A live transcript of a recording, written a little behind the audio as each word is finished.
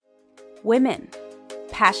women,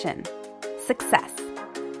 passion, success.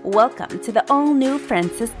 Welcome to the all-new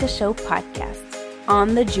Francisca Show podcast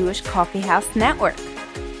on the Jewish Coffee House Network.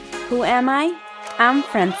 Who am I? I'm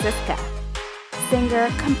Francisca,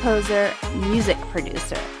 singer, composer, music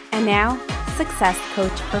producer, and now success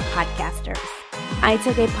coach for podcasters. I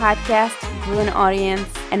took a podcast, grew an audience,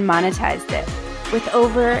 and monetized it. With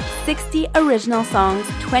over 60 original songs,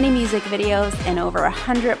 20 music videos, and over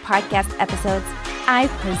 100 podcast episodes, I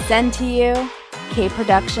present to you K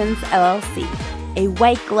Productions LLC, a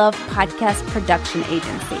white glove podcast production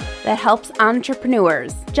agency that helps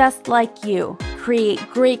entrepreneurs just like you create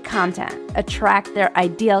great content, attract their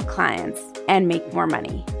ideal clients, and make more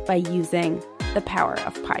money by using the power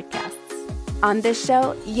of podcasts. On this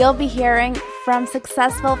show, you'll be hearing from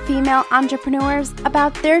successful female entrepreneurs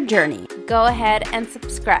about their journey. Go ahead and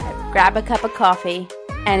subscribe, grab a cup of coffee,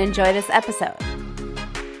 and enjoy this episode.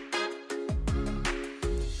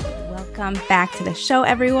 Welcome back to the show,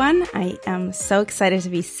 everyone. I am so excited to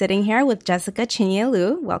be sitting here with Jessica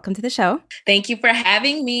Chinyelu. Welcome to the show. Thank you for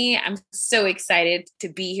having me. I'm so excited to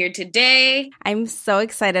be here today. I'm so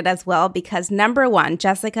excited as well because number one,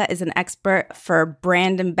 Jessica is an expert for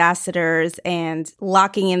brand ambassadors and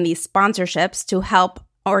locking in these sponsorships to help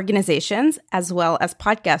organizations as well as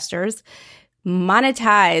podcasters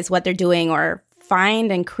monetize what they're doing or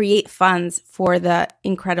find and create funds for the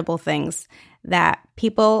incredible things that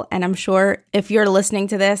people, and I'm sure if you're listening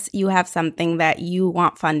to this, you have something that you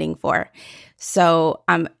want funding for. So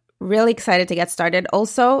I'm really excited to get started.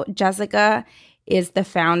 Also, Jessica is the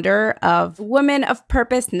founder of Women of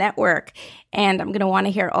Purpose Network, and I'm going to want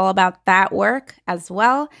to hear all about that work as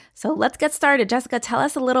well. So let's get started. Jessica, tell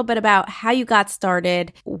us a little bit about how you got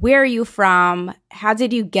started. Where are you from? How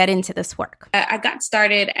did you get into this work? I got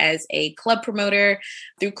started as a club promoter.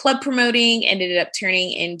 Through club promoting, ended up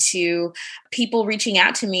turning into people reaching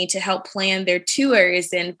out to me to help plan their tours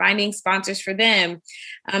and finding sponsors for them.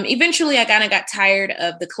 Eventually, I kind of got tired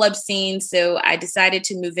of the club scene, so I decided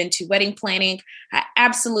to move into wedding planning. I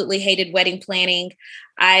absolutely hated wedding planning.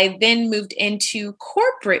 I then moved into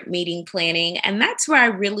corporate meeting planning, and that's where I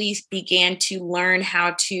really began to learn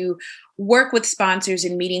how to work with sponsors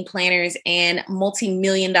and meeting planners and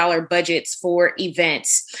multi-million-dollar budgets for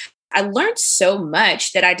events. I learned so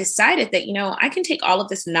much that I decided that, I can take all of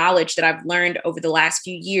this knowledge that I've learned over the last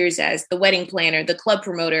few years as the wedding planner, the club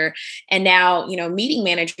promoter, and now, meeting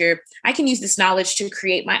manager. I can use this knowledge to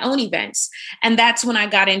create my own events. And that's when I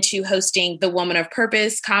got into hosting the Woman of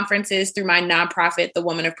Purpose conferences through my nonprofit, the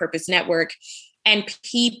Woman of Purpose Network. And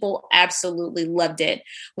people absolutely loved it.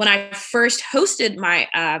 When I first hosted my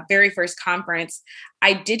very first conference,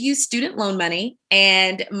 I did use student loan money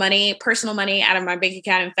and personal money out of my bank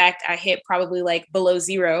account. In fact, I hit probably like below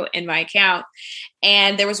zero in my account.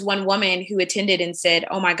 And there was one woman who attended and said,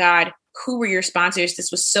 "Oh my God, who were your sponsors? This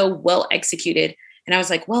was so well executed." And I was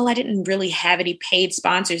like, well, I didn't really have any paid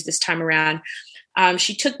sponsors this time around.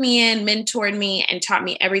 She took me in, mentored me, and taught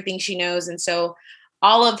me everything she knows. And so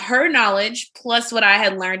all of her knowledge, plus what I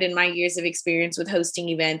had learned in my years of experience with hosting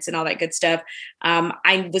events and all that good stuff,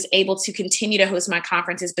 I was able to continue to host my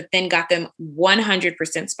conferences, but then got them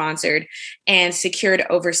 100% sponsored and secured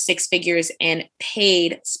over 6 figures in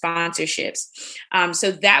paid sponsorships.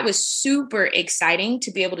 So that was super exciting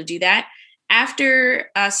to be able to do that. After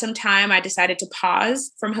some time, I decided to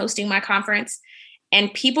pause from hosting my conference,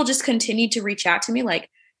 and people just continued to reach out to me like,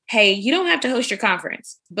 "Hey, you don't have to host your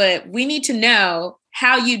conference, but we need to know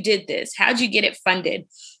how you did this. How'd you get it funded?"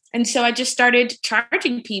 And so I just started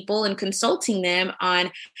charging people and consulting them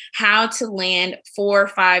on how to land 4,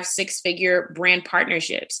 5, 6-figure brand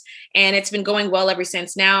partnerships. And it's been going well ever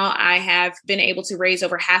since. Now I have been able to raise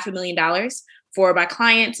over $500,000 for my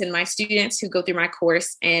clients and my students who go through my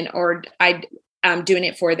course, or I'm doing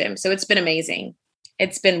it for them. So it's been amazing.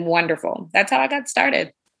 It's been wonderful. That's how I got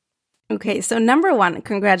started. Okay, so number one,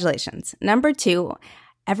 congratulations. Number two,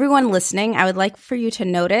 everyone listening, I would like for you to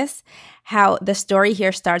notice how the story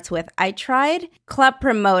here starts with, I tried club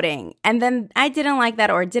promoting, and then I didn't like that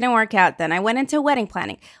or it didn't work out. Then I went into wedding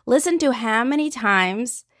planning. Listen to how many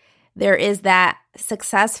times there is that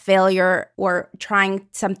success, failure, or trying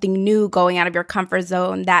something new, going out of your comfort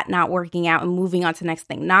zone, that not working out and moving on to the next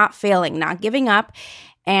thing, not failing, not giving up.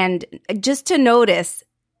 And just to notice,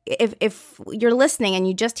 if you're listening and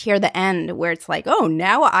you just hear the end where it's like, oh,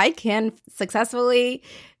 now I can successfully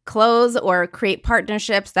close or create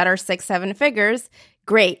partnerships that are 6, 7 figures,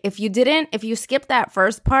 great. If you skip that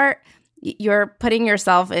first part, you're putting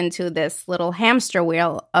yourself into this little hamster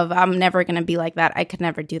wheel of, I'm never going to be like that. I could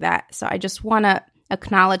never do that. So I just want to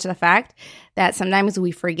acknowledge the fact that sometimes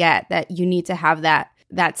we forget that you need to have that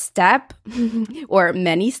that step or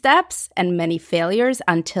many steps and many failures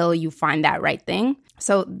until you find that right thing.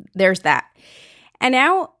 So there's that. And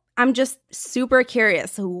now I'm just super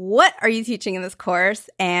curious. What are you teaching in this course?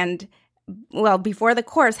 And well, before the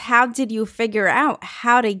course, how did you figure out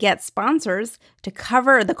how to get sponsors to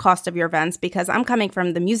cover the cost of your events? Because I'm coming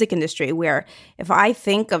from the music industry where if I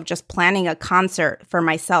think of just planning a concert for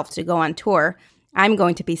myself to go on tour, I'm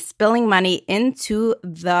going to be spilling money into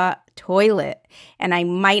the toilet and I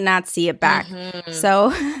might not see it back. Mm-hmm.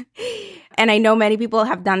 So, and I know many people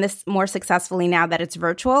have done this more successfully now that it's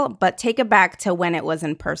virtual, but take it back to when it was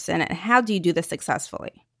in person. And how do you do this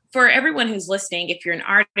successfully? For everyone who's listening, if you're an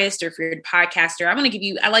artist or if you're a podcaster, I'm going to give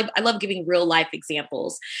you, I love giving real life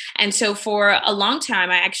examples. And so for a long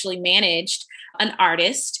time, I actually managed an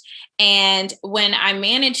artist. And when I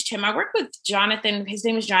managed him, I worked with Jonathan. His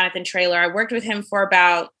name is Jonathan Traylor. I worked with him for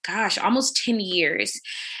about, almost 10 years.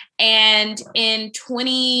 And in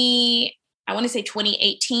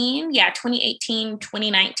 2018,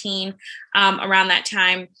 2019, around that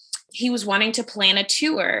time, he was wanting to plan a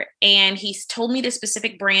tour and he's told me the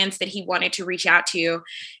specific brands that he wanted to reach out to.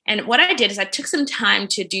 And what I did is I took some time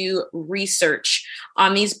to do research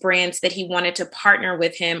on these brands that he wanted to partner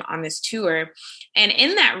with him on this tour. And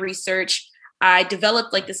in that research, I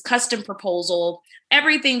developed like this custom proposal.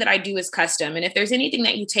 Everything that I do is custom. And if there's anything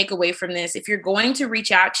that you take away from this, if you're going to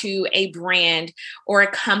reach out to a brand or a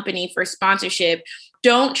company for sponsorship,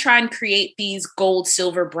 don't try and create these gold,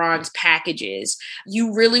 silver, bronze packages.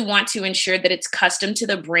 You really want to ensure that it's custom to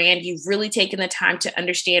the brand. You've really taken the time to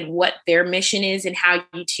understand what their mission is and how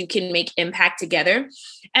you two can make impact together.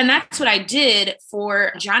 And that's what I did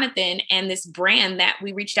for Jonathan and this brand that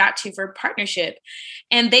we reached out to for partnership.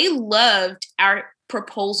 And they loved our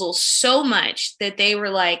proposal so much that they were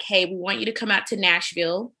like, hey, we want you to come out to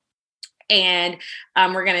Nashville. And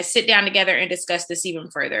we're going to sit down together and discuss this even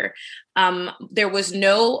further. There was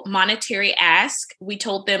no monetary ask. We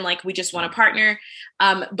told them like, we just want to partner.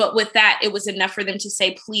 But with that, it was enough for them to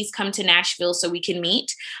say, please come to Nashville so we can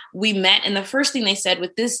meet. We met. And the first thing they said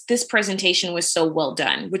with this presentation was so well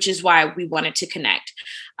done, which is why we wanted to connect.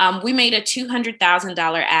 We made a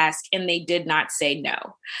 $200,000 ask and they did not say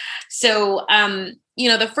no. So,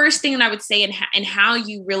 the first thing that I would say and how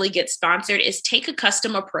you really get sponsored is take a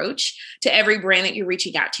custom approach to every brand that you're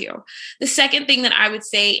reaching out to. The second thing that I would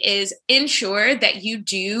say is ensure that you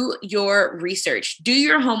do your research, do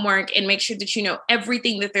your homework, and make sure that you know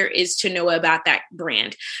everything that there is to know about that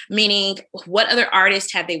brand. Meaning, what other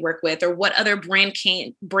artists have they worked with, or what other brand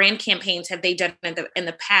campaigns have they done in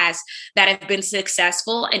the past that have been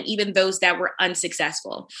successful, and even those that were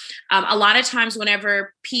unsuccessful. A lot of times,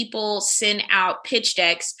 whenever people send out pitch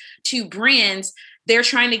decks to brands, they're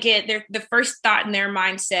trying to get the first thought in their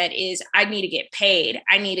mindset is, I need to get paid.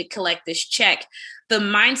 I need to collect this check. The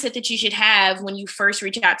mindset that you should have when you first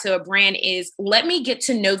reach out to a brand is, let me get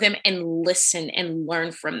to know them and listen and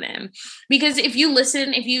learn from them. Because if you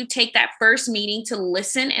take that first meeting to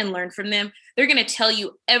listen and learn from them, they're going to tell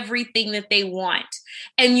you everything that they want.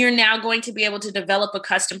 And you're now going to be able to develop a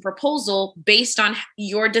custom proposal based on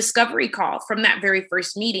your discovery call from that very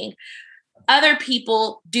first meeting. Other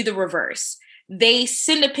people do the reverse. They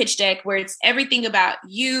send a pitch deck where it's everything about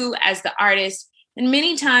you as the artist. And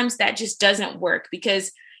many times that just doesn't work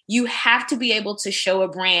because you have to be able to show a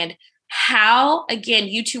brand how, again,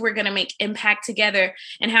 you two are going to make impact together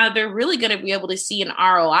and how they're really going to be able to see an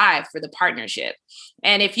ROI for the partnership.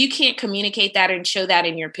 And if you can't communicate that and show that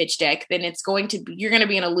in your pitch deck, then you're going to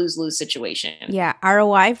be in a lose-lose situation. Yeah.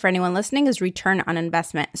 ROI, for anyone listening, is return on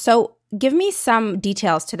investment. So give me some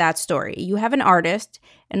details to that story. You have an artist,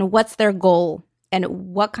 and what's their goal?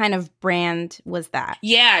 And what kind of brand was that?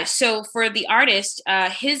 Yeah. So for the artist,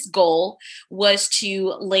 his goal was to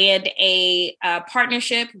land a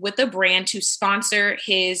partnership with a brand to sponsor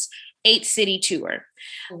his 8-city tour.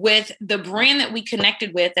 With the brand that we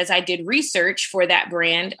connected with, as I did research for that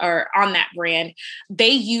brand or on that brand, they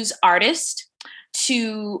use artists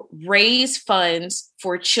to raise funds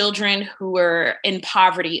for children who are in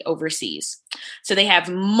poverty overseas. So they have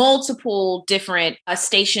multiple different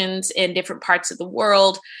stations in different parts of the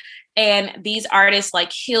world. And these artists like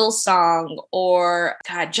Hillsong or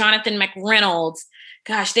Jonathan McReynolds,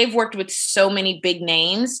 they've worked with so many big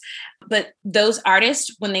names. But those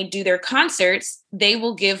artists, when they do their concerts, they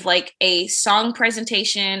will give like a song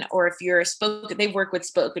presentation, or if you're they work with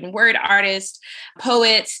spoken word artists,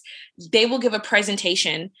 poets, they will give a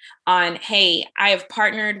presentation on, hey, I have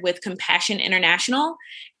partnered with Compassion International.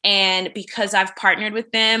 And because I've partnered with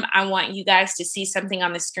them, I want you guys to see something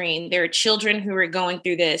on the screen. There are children who are going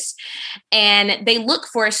through this, and they look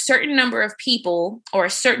for a certain number of people or a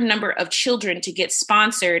certain number of children to get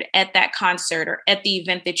sponsored at that concert or at the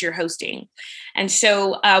event that you're hosting. And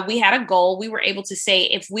so we had a goal. We were able to say,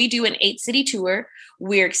 if we do an 8-city tour,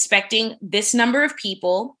 we're expecting this number of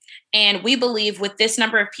people. And we believe with this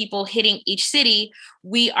number of people hitting each city,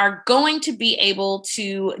 we are going to be able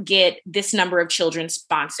to get this number of children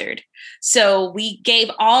sponsored. So we gave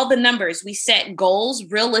all the numbers. We set goals,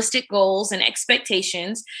 realistic goals and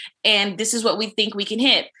expectations. And this is what we think we can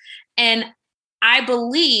hit. And I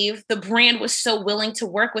believe the brand was so willing to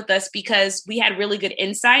work with us because we had really good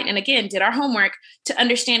insight and, again, did our homework to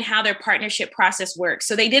understand how their partnership process works.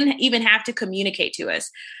 So they didn't even have to communicate to us.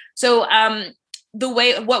 So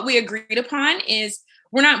what we agreed upon is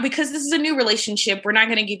because this is a new relationship, we're not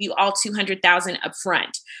going to give you all 200,000 up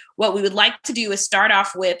front. What we would like to do is start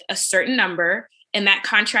off with a certain number, and that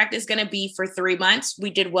contract is going to be for 3 months. We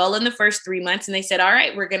did well in the first 3 months, and they said, all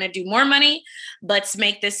right, we're going to do more money. Let's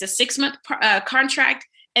make this a 6-month contract.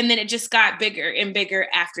 And then it just got bigger and bigger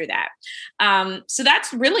after that. So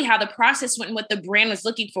that's really how the process went and what the brand was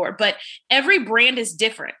looking for. But every brand is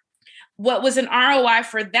different. What was an ROI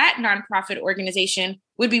for that nonprofit organization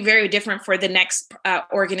would be very different for the next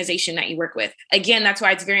organization that you work with. Again, that's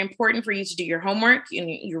why it's very important for you to do your homework and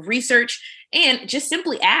your research and just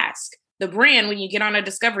simply ask the brand when you get on a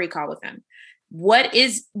discovery call with them, what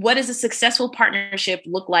is a successful partnership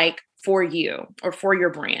look like for you or for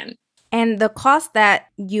your brand? And the cost that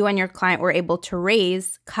you and your client were able to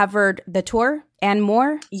raise covered the tour and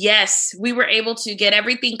more? Yes, we were able to get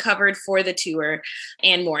everything covered for the tour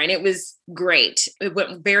and more. And it was great. It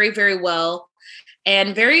went very, very well.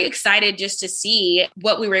 And very excited just to see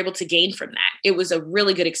what we were able to gain from that. It was a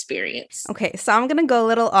really good experience. Okay, so I'm going to go a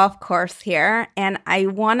little off course here. And I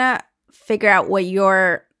want to figure out what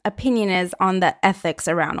your opinion is on the ethics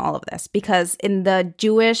around all of this. Because in the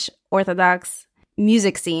Jewish Orthodox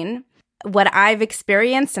music scene, what I've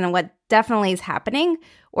experienced and what definitely is happening,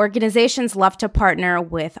 organizations love to partner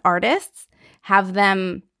with artists, have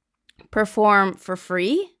them perform for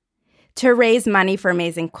free to raise money for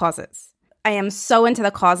amazing causes. I am so into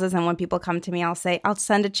the causes, and when people come to me, I'll say, I'll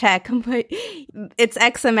send a check, but it's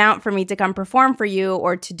X amount for me to come perform for you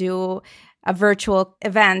or to do a virtual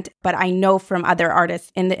event. But I know from other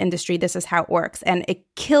artists in the industry, this is how it works. And it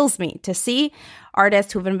kills me to see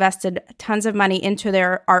artists who've invested tons of money into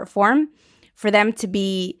their art form, for them to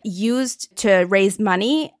be used to raise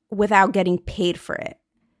money without getting paid for it.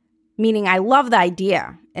 Meaning, I love the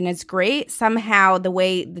idea and it's great. Somehow the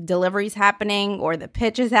way the delivery is happening or the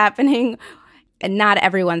pitch is happening, and not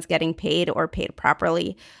everyone's getting paid or paid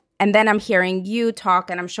properly. And then I'm hearing you talk,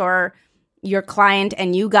 and I'm sure your client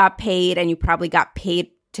and you got paid, and you probably got paid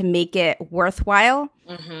to make it worthwhile.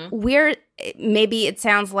 Mm-hmm. Maybe it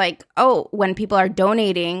sounds like, when people are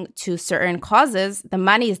donating to certain causes, the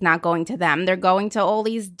money is not going to them. They're going to all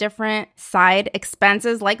these different side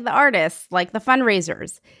expenses, like the artists, like the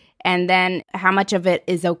fundraisers. And then how much of it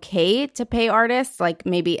is okay to pay artists? Like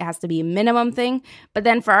maybe it has to be a minimum thing. But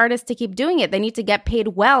then for artists to keep doing it, they need to get paid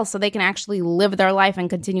well so they can actually live their life and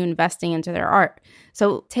continue investing into their art.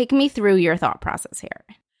 So take me through your thought process here.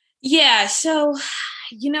 Yeah. So,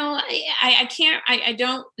 I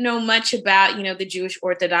don't know much about, the Jewish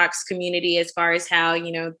Orthodox community as far as how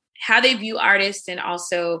they view artists and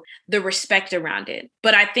also the respect around it.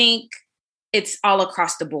 But I think it's all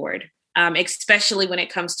across the board. Especially when it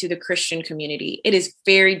comes to the Christian community. It is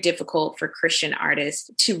very difficult for Christian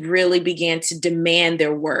artists to really begin to demand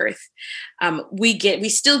their worth. We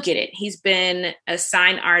still get it. He's been a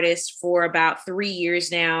signed artist for about 3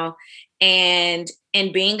 years now. And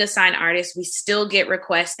being a signed artist, we still get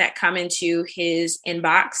requests that come into his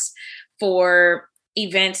inbox for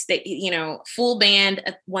events that, full band,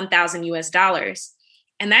 $1,000 US.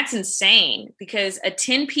 And that's insane because a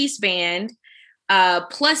 10-piece band,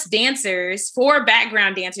 plus dancers, 4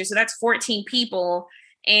 background dancers. So that's 14 people.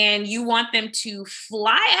 And you want them to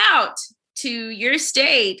fly out to your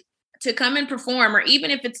state to come and perform, or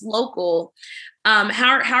even if it's local.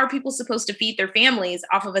 How are people supposed to feed their families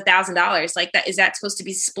off of $1,000? Like that, is that supposed to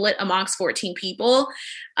be split amongst 14 people?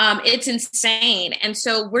 It's insane. And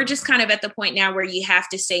so we're just kind of at the point now where you have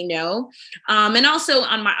to say no. And also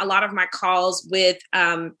on a lot of my calls with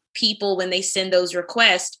people, when they send those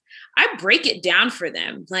requests, I break it down for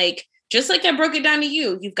them. Like, just like I broke it down to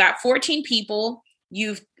you, you've got 14 people.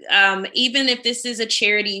 You've even if this is a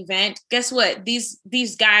charity event, guess what?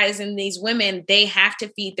 These guys and these women, they have to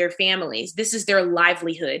feed their families. This is their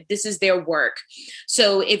livelihood. This is their work.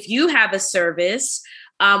 So if you have a service,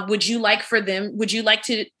 would you like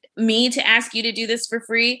me to ask you to do this for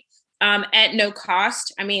free at no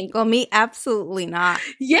cost? I mean, well, me, absolutely not.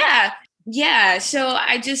 Yeah. Yeah. So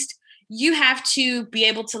you have to be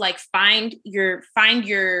able to like find your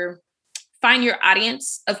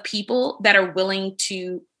audience of people that are willing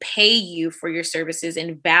to pay you for your services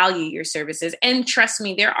and value your services. And trust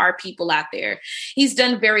me, there are people out there. He's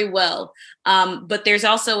done very well. But there's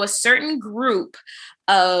also a certain group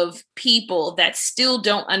of people that still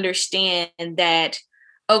don't understand that,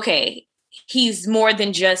 okay, he's more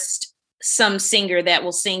than just some singer that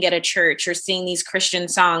will sing at a church or sing these Christian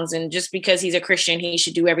songs. And just because he's a Christian, he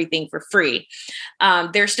should do everything for free.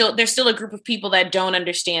 There's still a group of people that don't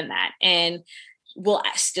understand that and will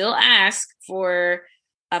still ask for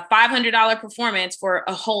a $500 performance for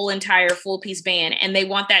a whole entire full piece band. And they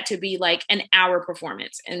want that to be like an hour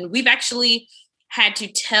performance. And we've actually had to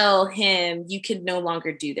tell him, you can no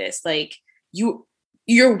longer do this. Like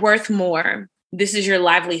you're worth more. This is your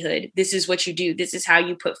livelihood. This is what you do. This is how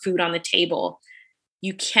you put food on the table.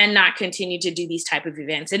 You cannot continue to do these type of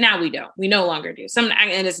events. And now we don't. We no longer do. And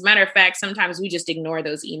as a matter of fact, sometimes we just ignore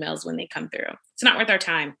those emails when they come through. It's not worth our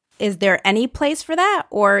time. Is there any place for that,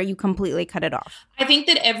 or you completely cut it off? I think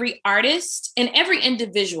that every artist and every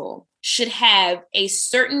individual should have a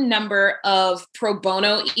certain number of pro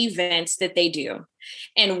bono events that they do.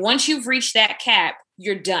 And once you've reached that cap,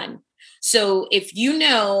 you're done. So if you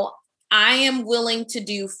know, I am willing to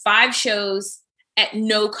do 5 shows at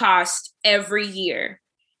no cost every year,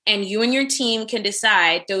 and you and your team can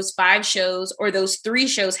decide those 5 shows or those 3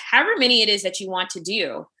 shows, however many it is that you want to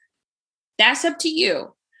do, that's up to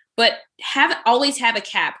you. But always have a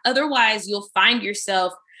cap. Otherwise, you'll find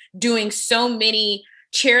yourself doing so many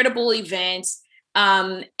charitable events,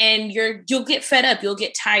 and you'll get fed up. You'll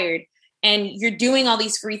get tired, and you're doing all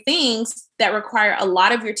these free things that require a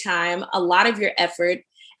lot of your time, a lot of your effort,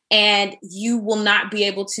 and you won't be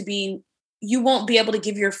able to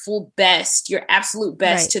give your full best, your absolute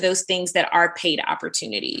best to those things that are paid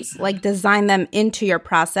opportunities. Like design them into your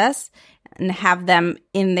process and have them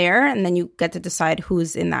in there, and then you get to decide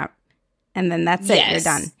who's in that. And then that's it. You're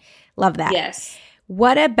done. Love that. Yes.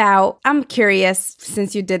 What about, I'm curious,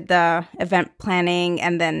 since you did the event planning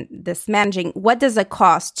and then this managing, what does it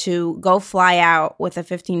cost to go fly out with a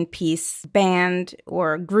 15-piece band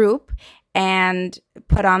or group and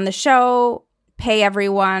put on the show, pay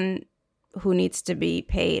everyone who needs to be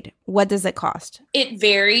paid? What does it cost? It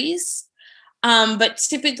varies. But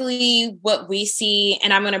typically what we see,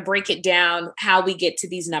 and I'm going to break it down how we get to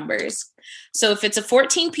these numbers. So if it's a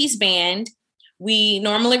 14-piece band, we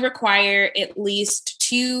normally require at least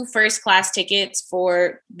 2 first-class tickets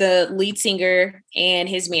for the lead singer and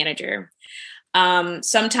his manager.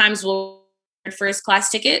 Sometimes we'll have a first-class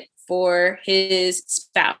ticket for his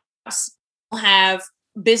spouse. We'll have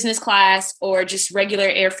business class or just regular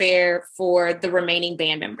airfare for the remaining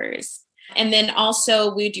band members. And then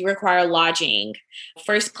also we do require lodging,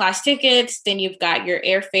 first class tickets. Then you've got your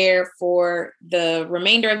airfare for the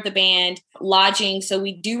remainder of the band, lodging. So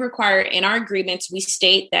we do require in our agreements, we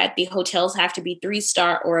state that the hotels have to be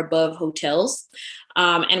 3-star or above hotels.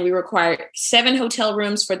 And we require 7 hotel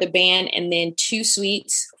rooms for the band and then 2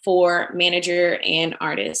 suites for manager and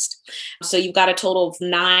artist. So you've got a total of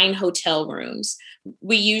 9 hotel rooms.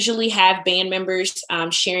 We usually have band members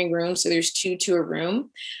sharing rooms. So there's 2 to a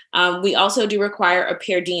room. We also do require a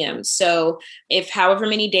per diem. So if however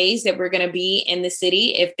many days that we're going to be in the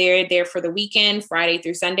city, if they're there for the weekend, Friday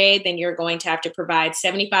through Sunday, then you're going to have to provide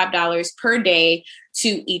 $75 per day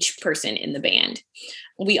to each person in the band.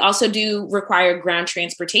 We also do require ground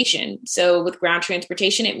transportation. So with ground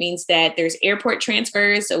transportation, it means that there's airport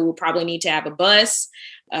transfers. So we'll probably need to have a bus,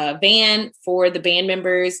 a van for the band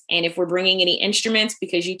members. And if we're bringing any instruments,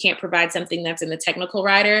 because you can't provide something that's in the technical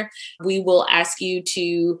rider, we will ask you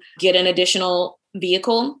to get an additional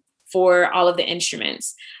vehicle for all of the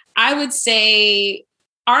instruments. I would say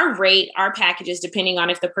our packages, depending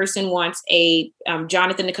on if the person wants a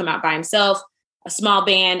Jonathan to come out by himself, a small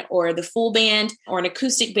band or the full band or an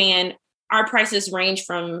acoustic band, our prices range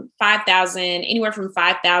from anywhere from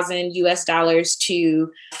 $5,000 US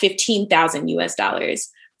to $15,000 US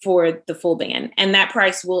for the full band. And that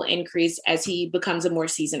price will increase as he becomes a more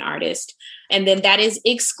seasoned artist. And then that is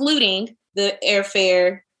excluding the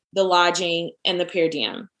airfare, the lodging, and the per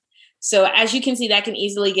diem. So as you can see, that can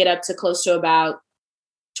easily get up to close to about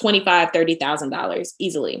 $25,000, $30,000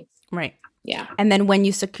 easily. Right. Yeah. And then when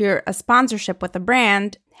you secure a sponsorship with a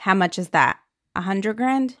brand, how much is that? 100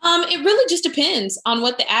 grand? It really just depends on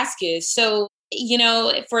what the ask is. So,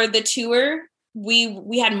 for the tour,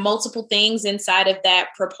 we had multiple things inside of that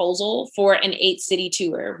proposal for an 8-city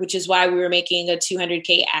tour, which is why we were making a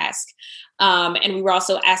 200K ask. And we were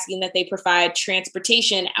also asking that they provide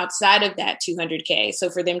transportation outside of that 200K. So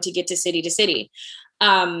for them to get to city,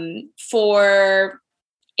 for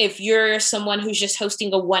if you're someone who's just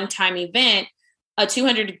hosting a one-time event, a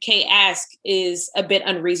 200K ask is a bit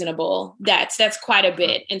unreasonable. That's quite a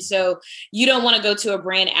bit. And so you don't want to go to a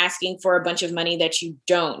brand asking for a bunch of money that you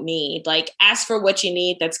don't need. Like, ask for what you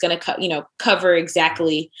need that's going to cover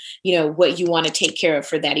exactly, what you want to take care of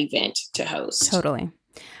for that event to host. Totally.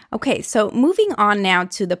 Okay, so moving on now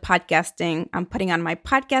to the podcasting. I'm putting on my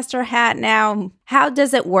podcaster hat now. How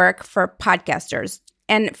does it work for podcasters?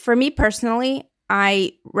 And for me personally,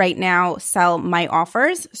 I right now sell my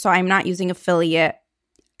offers, so I'm not using affiliate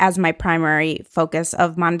as my primary focus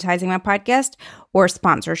of monetizing my podcast, or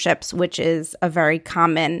sponsorships, which is a very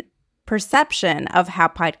common perception of how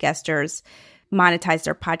podcasters monetize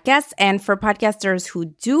their podcasts. And for podcasters who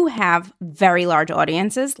do have very large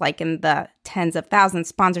audiences, like in the tens of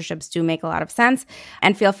thousands, sponsorships do make a lot of sense.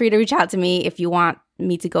 And feel free to reach out to me if you want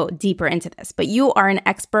me to go deeper into this. But you are an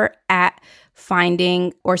expert at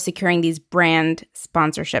finding or securing these brand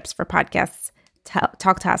sponsorships for podcasts.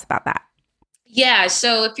 Talk to us about that. Yeah.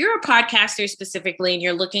 So if you're a podcaster specifically and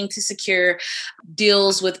you're looking to secure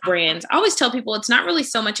deals with brands, I always tell people it's not really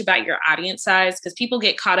so much about your audience size, because people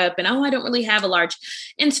get caught up in, I don't really have a large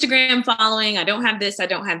Instagram following. I don't have this. I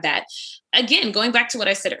don't have that. Again, going back to what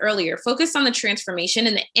I said earlier, focus on the transformation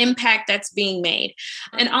and the impact that's being made.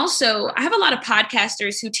 And also, I have a lot of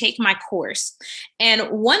podcasters who take my course. And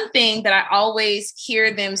one thing that I always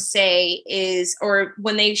hear them say is, or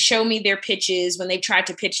when they show me their pitches, when they've tried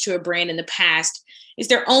to pitch to a brand in the past, is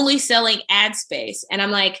they're only selling ad space. And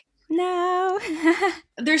I'm like, no.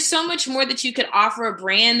 There's so much more that you could offer a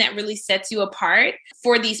brand that really sets you apart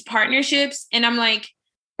for these partnerships. And I'm like,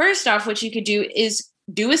 first off, what you could do is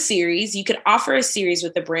do a series. You could offer a series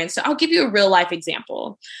with the brand. So I'll give you a real life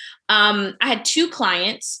example. I had 2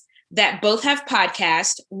 clients that both have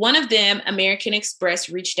podcasts. One of them, American Express,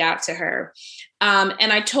 reached out to her.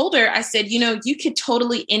 And I told her, I said, you could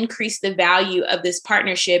totally increase the value of this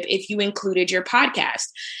partnership if you included your podcast.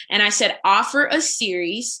 And I said, offer a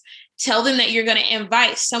series. Tell them that you're going to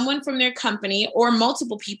invite someone from their company or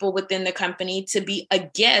multiple people within the company to be a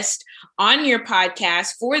guest on your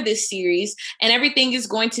podcast for this series. And everything is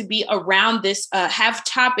going to be around this, have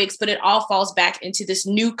topics, but it all falls back into this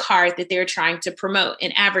new card that they're trying to promote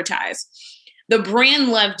and advertise. The brand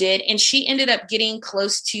loved it, and she ended up hitting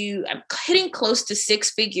close to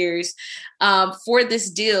 6 figures for this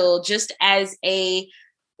deal, just as a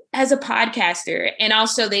podcaster. And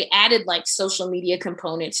also they added like social media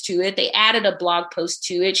components to it. They added a blog post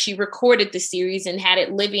to it. She recorded the series and had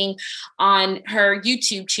it living on her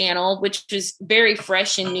YouTube channel, which was very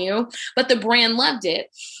fresh and new, but the brand loved it.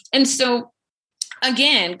 And so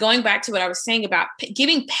again, going back to what I was saying about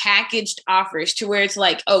giving packaged offers to where it's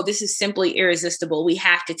like, oh, this is simply irresistible. We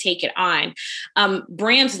have to take it on.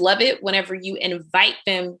 Brands love it whenever you invite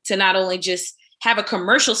them to not only just have a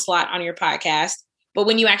commercial slot on your podcast, but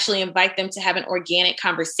when you actually invite them to have an organic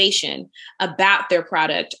conversation about their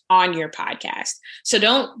product on your podcast. So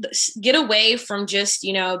don't get away from just,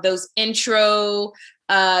 those intro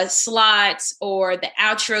slots or the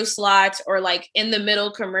outro slots or like in the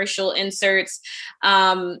middle commercial inserts.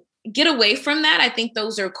 Get away from that. I think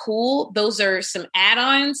those are cool. Those are some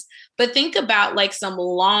add-ons, but think about like some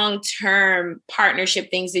long-term partnership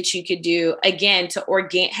things that you could do, again, to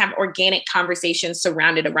have organic conversations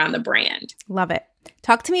surrounded around the brand. Love it.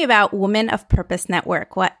 Talk to me about Women of Purpose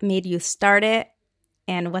Network. What made you start it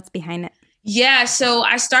and what's behind it? Yeah, so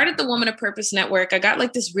I started the Woman of Purpose Network. I got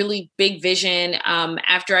like this really big vision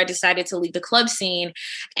after I decided to leave the club scene.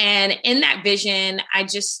 And in that vision, I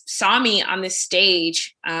just saw me on this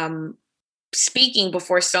stage speaking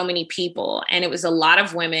before so many people. And it was a lot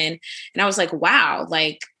of women. And I was like, wow,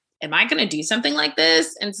 like, am I going to do something like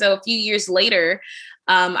this? And so a few years later,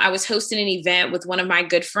 I was hosting an event with one of my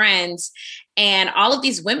good friends. And all of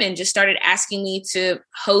these women just started asking me to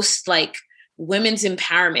host like women's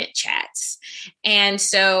empowerment chats. And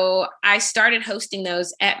so I started hosting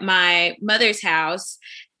those at my mother's house.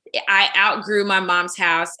 I outgrew my mom's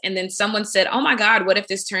house. And then someone said, oh my God, what if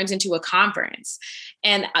this turns into a conference?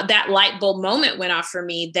 And that light bulb moment went off for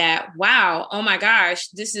me that, wow, oh my gosh,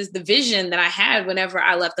 this is the vision that I had whenever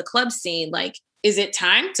I left the club scene. Like, is it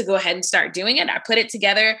time to go ahead and start doing it? I put it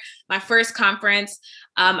together. My first conference,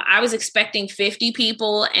 I was expecting 50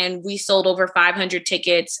 people, and we sold over 500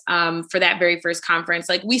 tickets for that very first conference.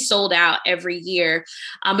 Like, we sold out every year,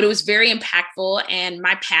 but it was very impactful. And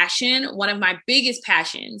my passion, one of my biggest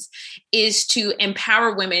passions, is to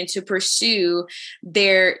empower women to pursue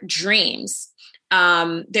their dreams.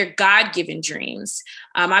 Their God-given dreams.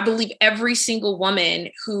 I believe every single woman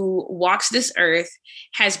who walks this earth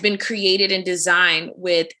has been created and designed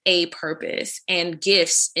with a purpose and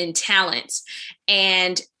gifts and talents.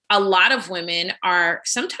 And a lot of women are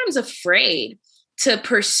sometimes afraid to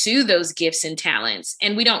pursue those gifts and talents,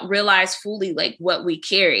 and we don't realize fully like what we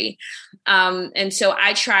carry. And so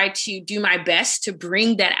I try to do my best to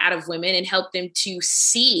bring that out of women and help them to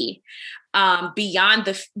see beyond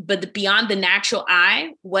the natural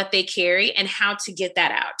eye, what they carry and how to get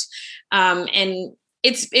that out. And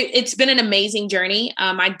it's been an amazing journey.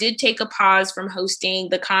 I did take a pause from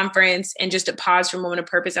hosting the conference and just a pause from Woman of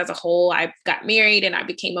Purpose as a whole. I got married and I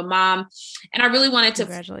became a mom, and I really wanted to.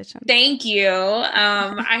 Congratulations. Thank you.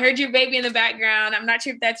 I heard your baby in the background. I'm not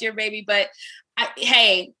sure if that's your baby, but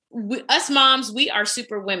us moms, we are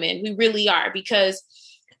super women. We really are, because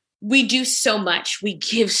we do so much. We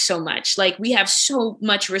give so much. Like, we have so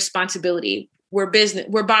much responsibility. We're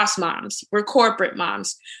boss moms. We're corporate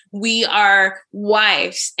moms. We are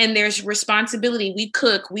wives, and there's responsibility. We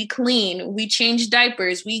cook, we clean, we change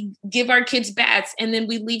diapers, we give our kids baths, and then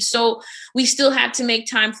we leave. So we still have to make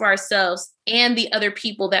time for ourselves and the other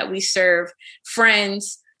people that we serve,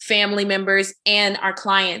 friends, family members, and our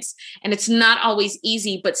clients. And it's not always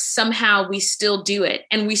easy, but somehow we still do it,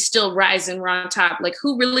 and we still rise and we're on top. Like,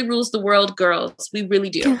 who really rules the world? Girls. We really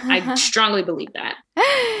do. I strongly believe that.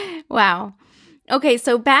 Wow. Okay.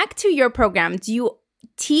 So back to your program. Do you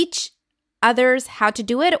teach others how to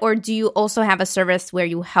do it, or do you also have a service where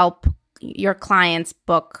you help your clients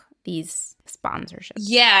book these sponsorships?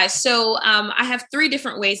 Yeah. So I have 3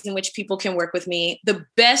 different ways in which people can work with me. The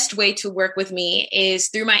best way to work with me is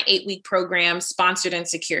through my 8-week program, Sponsored and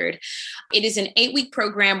Secured. It is an 8-week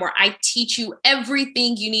program where I teach you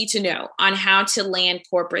everything you need to know on how to land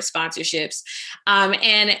corporate sponsorships.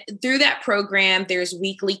 And through that program, there's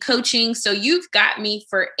weekly coaching. So you've got me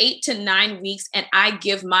for 8 to 9 weeks, and I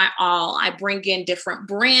give my all. I bring in different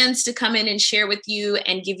brands to come in and share with you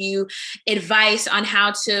and give you advice on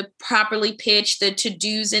how to properly pitch, the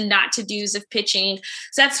to-dos and not to-dos of pitching.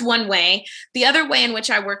 So that's one way. The other way in which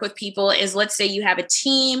I work with people is, let's say you have a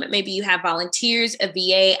team, maybe you have volunteers, a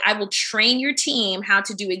VA. I will train your team how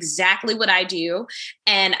to do exactly what I do,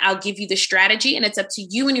 and I'll give you the strategy, and it's up to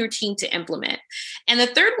you and your team to implement. And the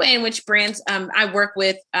third way in which brands I work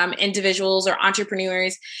with individuals or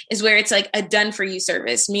entrepreneurs is where it's like a done-for-you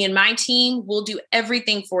service. Me and my team will do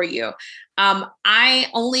everything for you. I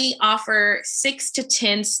only offer 6 to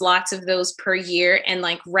 10 slots of those per year. And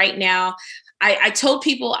like right now, I told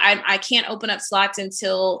people I can't open up slots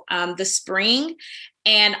until the spring.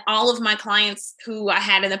 And all of my clients who I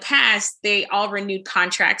had in the past, they all renewed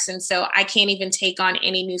contracts. And so I can't even take on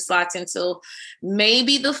any new slots until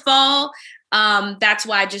maybe the fall. That's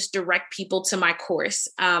why I just direct people to my course.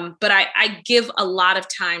 But I give a lot of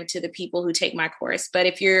time to the people who take my course. But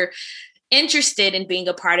if you're interested in being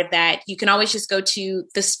a part of that, you can always just go to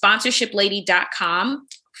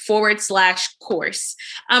thesponsorshiplady.com/course,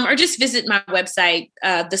 or just visit my website,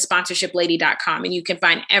 thesponsorshiplady.com, and you can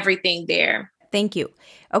find everything there. Thank you.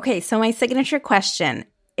 Okay, so my signature question,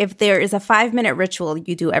 if there is a 5-minute ritual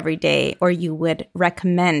you do every day, or you would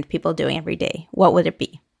recommend people doing every day, what would it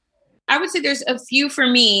be? I would say there's a few for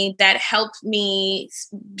me that help me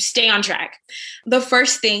stay on track. The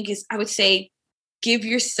first thing is, I would say, give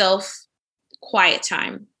yourself quiet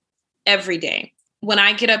time every day. When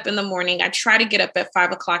I get up in the morning, I try to get up at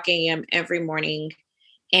 5:00 a.m. every morning.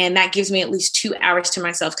 And that gives me at least 2 hours to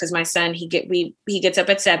myself, because my son, he gets up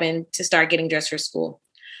at 7 to start getting dressed for school.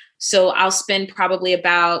 So I'll spend probably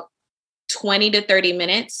about 20 to 30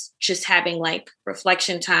 minutes just having like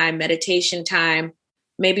reflection time, meditation time,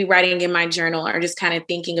 maybe writing in my journal, or just kind of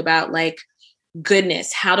thinking about like,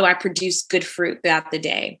 goodness, how do I produce good fruit throughout the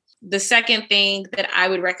day? The second thing that I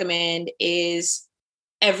would recommend is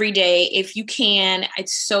every day, if you can,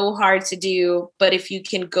 it's so hard to do, but if you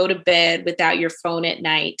can go to bed without your phone at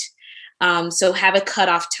night. So have a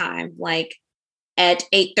cutoff time, like at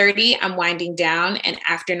 8:30, I'm winding down, and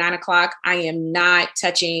after 9:00, I am not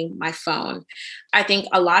touching my phone. I think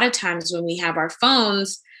a lot of times when we have our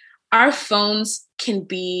phones can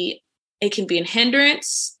be a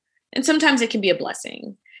hindrance, and sometimes it can be a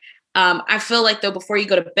blessing. I feel like, though, before you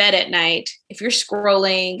go to bed at night, if you're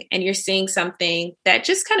scrolling and you're seeing something that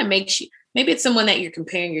just kind of makes you, maybe it's someone that you're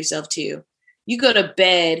comparing yourself to, you go to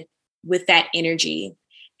bed with that energy,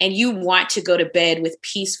 and you want to go to bed with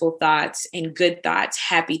peaceful thoughts and good thoughts,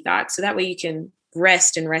 happy thoughts. So that way you can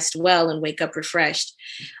rest and rest well and wake up refreshed.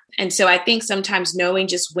 And so I think sometimes knowing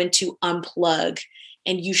just when to unplug,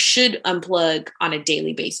 and you should unplug on a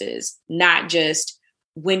daily basis, not just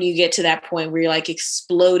when you get to that point where you're like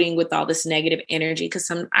exploding with all this negative energy.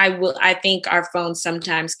 Because I think our phones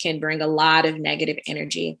sometimes can bring a lot of negative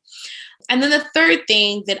energy. And then the third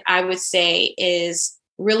thing that I would say is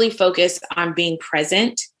really focus on being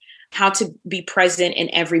present, how to be present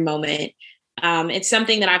in every moment. It's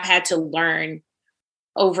something that I've had to learn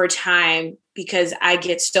over time because I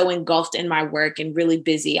get so engulfed in my work and really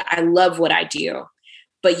busy. I love what I do,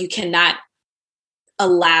 but you cannot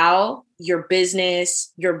allow your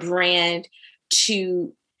business, your brand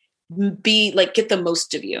to be like, get the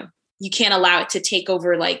most of you. You can't allow it to take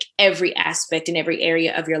over like every aspect in every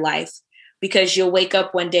area of your life, because you'll wake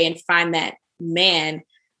up one day and find that, man,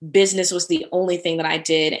 business was the only thing that I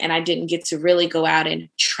did. And I didn't get to really go out and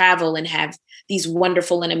travel and have these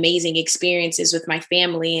wonderful and amazing experiences with my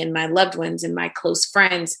family and my loved ones and my close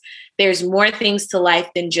friends. There's more things to life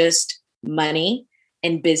than just money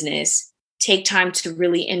and business. Take time to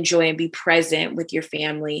really enjoy and be present with your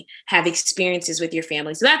family, have experiences with your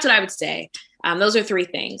family. So that's what I would say. Those are three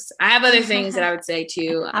things. I have other things that I would say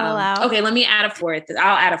too. Okay, let me add a fourth.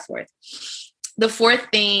 I'll add a fourth. The fourth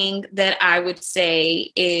thing that I would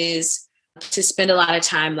say is to spend a lot of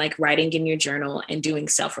time like writing in your journal and doing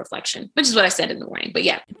self-reflection, which is what I said in the morning. But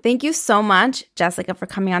yeah. Thank you so much, Jessica, for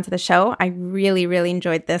coming onto the show. I really, really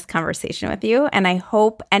enjoyed this conversation with you. And I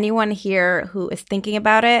hope anyone here who is thinking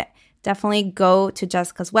about it, definitely go to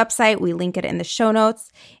Jessica's website. We link it in the show notes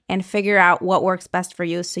and figure out what works best for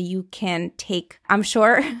you so you can take, I'm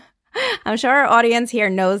sure our audience here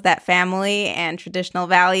knows that family and traditional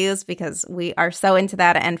values, because we are so into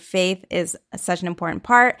that, and faith is such an important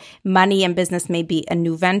part. Money and business may be a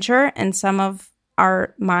new venture in some of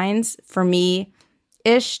our minds. For me,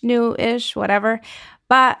 new-ish, whatever.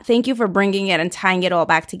 But thank you for bringing it and tying it all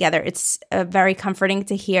back together. It's very comforting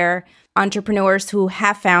to hear entrepreneurs who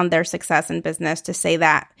have found their success in business to say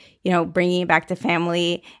that, bringing it back to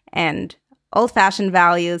family and old-fashioned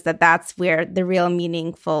values, that's where the real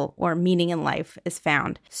meaning in life is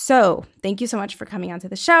found. So thank you so much for coming onto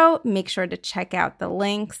the show. Make sure to check out the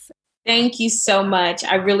links. Thank you so much.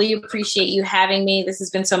 I really appreciate you having me. This has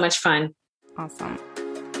been so much fun. Awesome.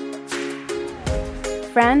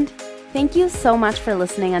 Friend, thank you so much for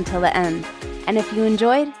listening until the end. And if you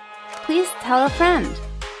enjoyed, please tell a friend,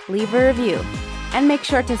 leave a review, and make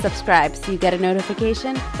sure to subscribe so you get a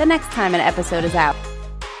notification the next time an episode is out.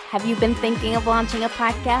 Have you been thinking of launching a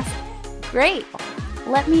podcast? Great!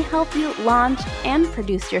 Let me help you launch and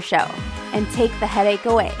produce your show and take the headache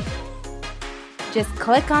away. Just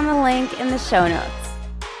click on the link in the show notes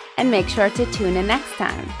and make sure to tune in next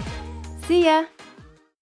time. See ya!